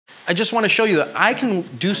I just want to show you that I can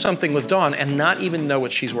do something with Dawn and not even know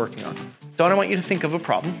what she's working on. Dawn, I want you to think of a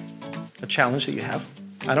problem, a challenge that you have.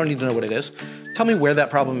 I don't need to know what it is. Tell me where that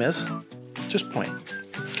problem is. Just point.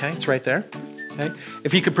 Okay, it's right there. Okay.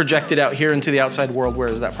 If you could project it out here into the outside world, where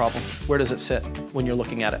is that problem? Where does it sit when you're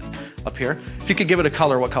looking at it? Up here. If you could give it a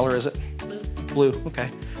color, what color is it? Blue. Blue, okay.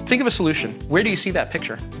 Think of a solution. Where do you see that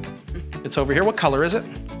picture? It's over here. What color is it?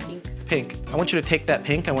 Pink. I want you to take that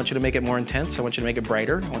pink, I want you to make it more intense, I want you to make it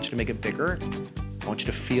brighter, I want you to make it bigger. I want you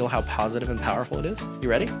to feel how positive and powerful it is. You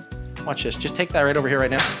ready? Watch this, just take that right over here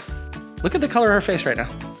right now. Look at the color of her face right now.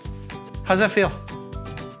 How's that feel?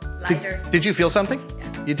 Lighter. Did you feel something?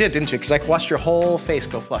 Yeah. You did, didn't you? Because I watched your whole face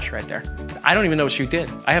go flush right there. I don't even know what she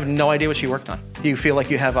did. I have no idea what she worked on. Do you feel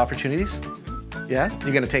like you have opportunities? Yeah?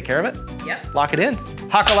 You gonna take care of it? Yeah. Lock it in.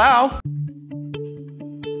 Hakalau.